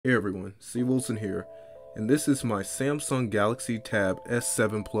Hey everyone, C. Wilson here, and this is my Samsung Galaxy Tab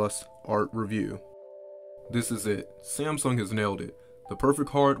S7 Plus art review. This is it. Samsung has nailed it. The perfect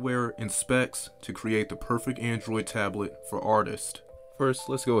hardware and specs to create the perfect Android tablet for artists. First,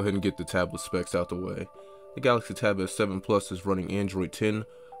 let's go ahead and get the tablet specs out the way. The Galaxy Tab S7 Plus is running Android 10,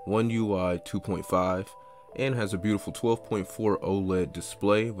 One UI 2.5, and has a beautiful 12.4 OLED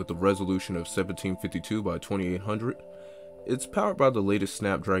display with a resolution of 1752 by 2800. It's powered by the latest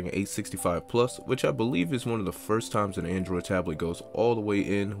Snapdragon 865 Plus, which I believe is one of the first times an Android tablet goes all the way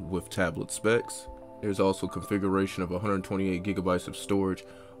in with tablet specs. There's also configuration of 128 gigabytes of storage,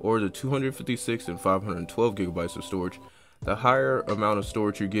 or the 256 and 512 gigabytes of storage. The higher amount of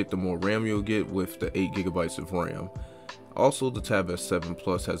storage you get, the more RAM you'll get with the 8 gigabytes of RAM. Also, the Tab S7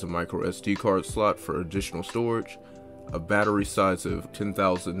 Plus has a micro SD card slot for additional storage, a battery size of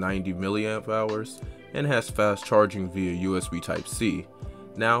 10,090 milliamp hours, and has fast charging via USB Type-C.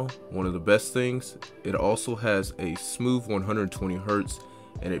 Now, one of the best things, it also has a smooth 120 Hz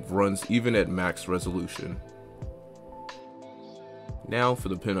and it runs even at max resolution. Now for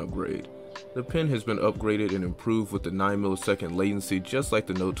the pen upgrade. The pen has been upgraded and improved with the 9 millisecond latency just like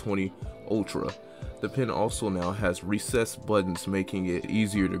the Note 20 Ultra. The pen also now has recessed buttons, making it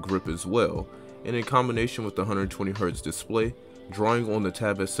easier to grip as well, and in combination with the 120 Hz display, drawing on the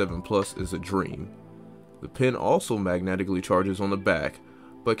Tab S7 Plus is a dream. The pen also magnetically charges on the back,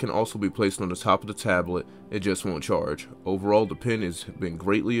 but can also be placed on the top of the tablet. It just won't charge. Overall, the pen has been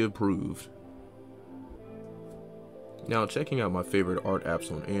greatly improved. Now, checking out my favorite art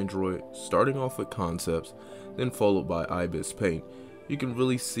apps on Android, starting off with Concepts, then followed by IBIS Paint, you can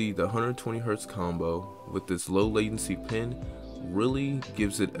really see the 120 Hz combo with this low latency pen really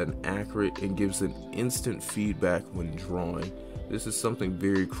gives it an accurate and gives an instant feedback when drawing. This is something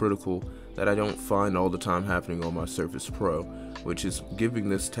very critical that I don't find all the time happening on my Surface Pro, which is giving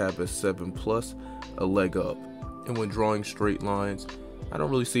this Tab S7 Plus a leg up. And when drawing straight lines, I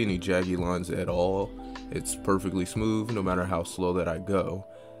don't really see any jaggy lines at all. It's perfectly smooth no matter how slow that I go.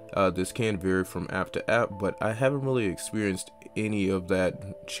 This can vary from app to app, but I haven't really experienced any of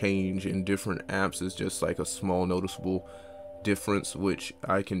that change in different apps. It's just like a small noticeable difference, which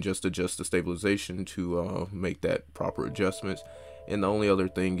I can just adjust the stabilization to make that proper adjustments. And the only other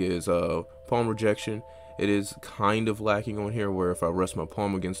thing is palm rejection. It is kind of lacking on here, where if I rest my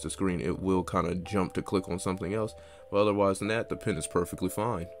palm against the screen, it will kind of jump to click on something else. But otherwise than that, the pen is perfectly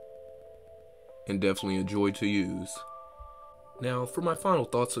fine and definitely a joy to use. Now for my final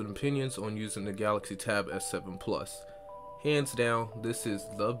thoughts and opinions on using the Galaxy Tab S7 Plus. Hands down, this is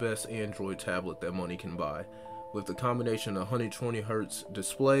the best Android tablet that money can buy. With the combination of 120 Hz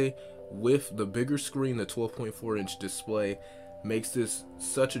display with the bigger screen, the 12.4 inch display makes this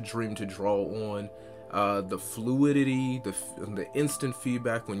such a dream to draw on. The fluidity, the instant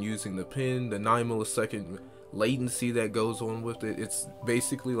feedback when using the pen, the 9 millisecond latency that goes on with it. It's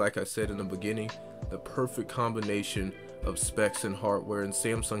basically, like I said in the beginning, the perfect combination of specs and hardware, and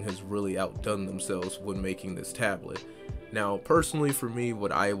Samsung has really outdone themselves when making this tablet. Now, personally for me,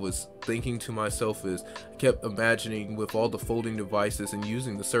 what I was thinking to myself is, I kept imagining with all the folding devices and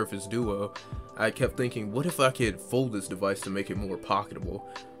using the Surface Duo, I kept thinking, what if I could fold this device to make it more pocketable?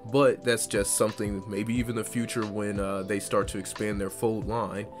 But that's just something, maybe even the future when they start to expand their fold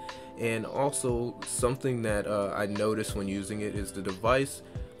line. And also, something that I noticed when using it is the device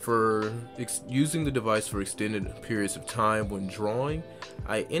using the device for extended periods of time when drawing.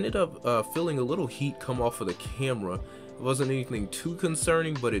 I ended up feeling a little heat come off of the camera. It wasn't anything too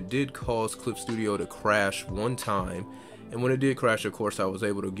concerning, but it did cause Clip Studio to crash one time. And when it did crash, of course, I was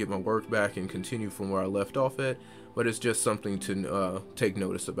able to get my work back and continue from where I left off at, but it's just something to take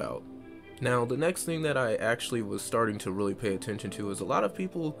notice about. Now, the next thing that I actually was starting to really pay attention to is a lot of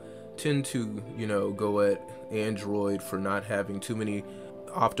people tend to, go at Android for not having too many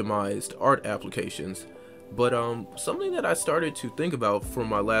optimized art applications. But something that I started to think about from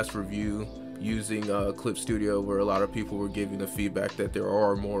my last review using Clip Studio, where a lot of people were giving the feedback that there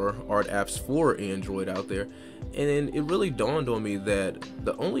are more art apps for Android out there, and it really dawned on me that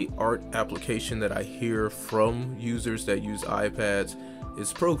the only art application that I hear from users that use iPads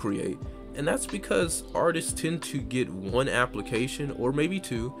is Procreate. And that's because artists tend to get one application or maybe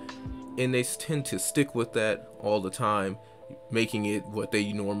two, and they tend to stick with that all the time, making it what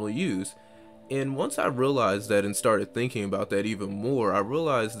they normally use. And once I realized that and started thinking about that even more, I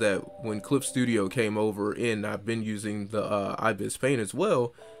realized that when Clip Studio came over and I've been using the IBIS Paint as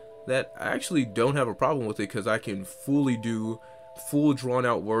well, that I actually don't have a problem with it, because I can fully do full drawn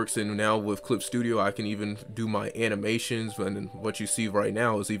out works. And now with Clip Studio, I can even do my animations, and what you see right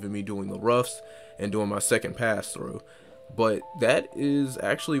now is even me doing the roughs and doing my second pass through. But that is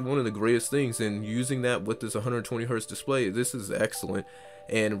actually one of the greatest things, and using that with this 120 hertz display, this is excellent,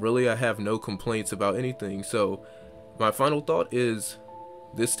 and really I have no complaints about anything. So my final thought is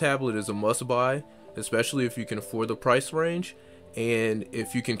this tablet is a must buy, especially if you can afford the price range, and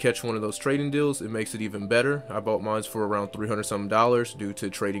if you can catch one of those trading deals, it makes it even better. I bought mine for around $300 something due to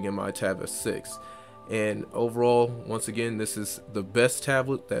trading in my Tab S6. And overall, once again, this is the best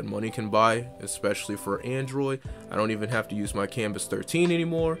tablet that money can buy, especially for Android. I don't even have to use my Canvas 13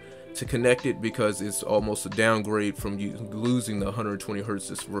 anymore to connect it, because it's almost a downgrade from losing the 120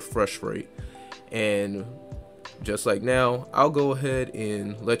 hertz refresh rate. And just like now, I'll go ahead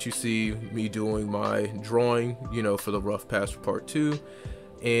and let you see me doing my drawing, for the Rough Pass Part 2.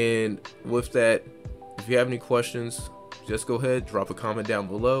 And with that, if you have any questions, just go ahead, drop a comment down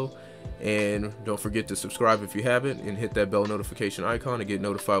below. And don't forget to subscribe if you haven't, and hit that bell notification icon to get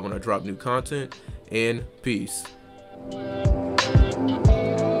notified when I drop new content. And peace.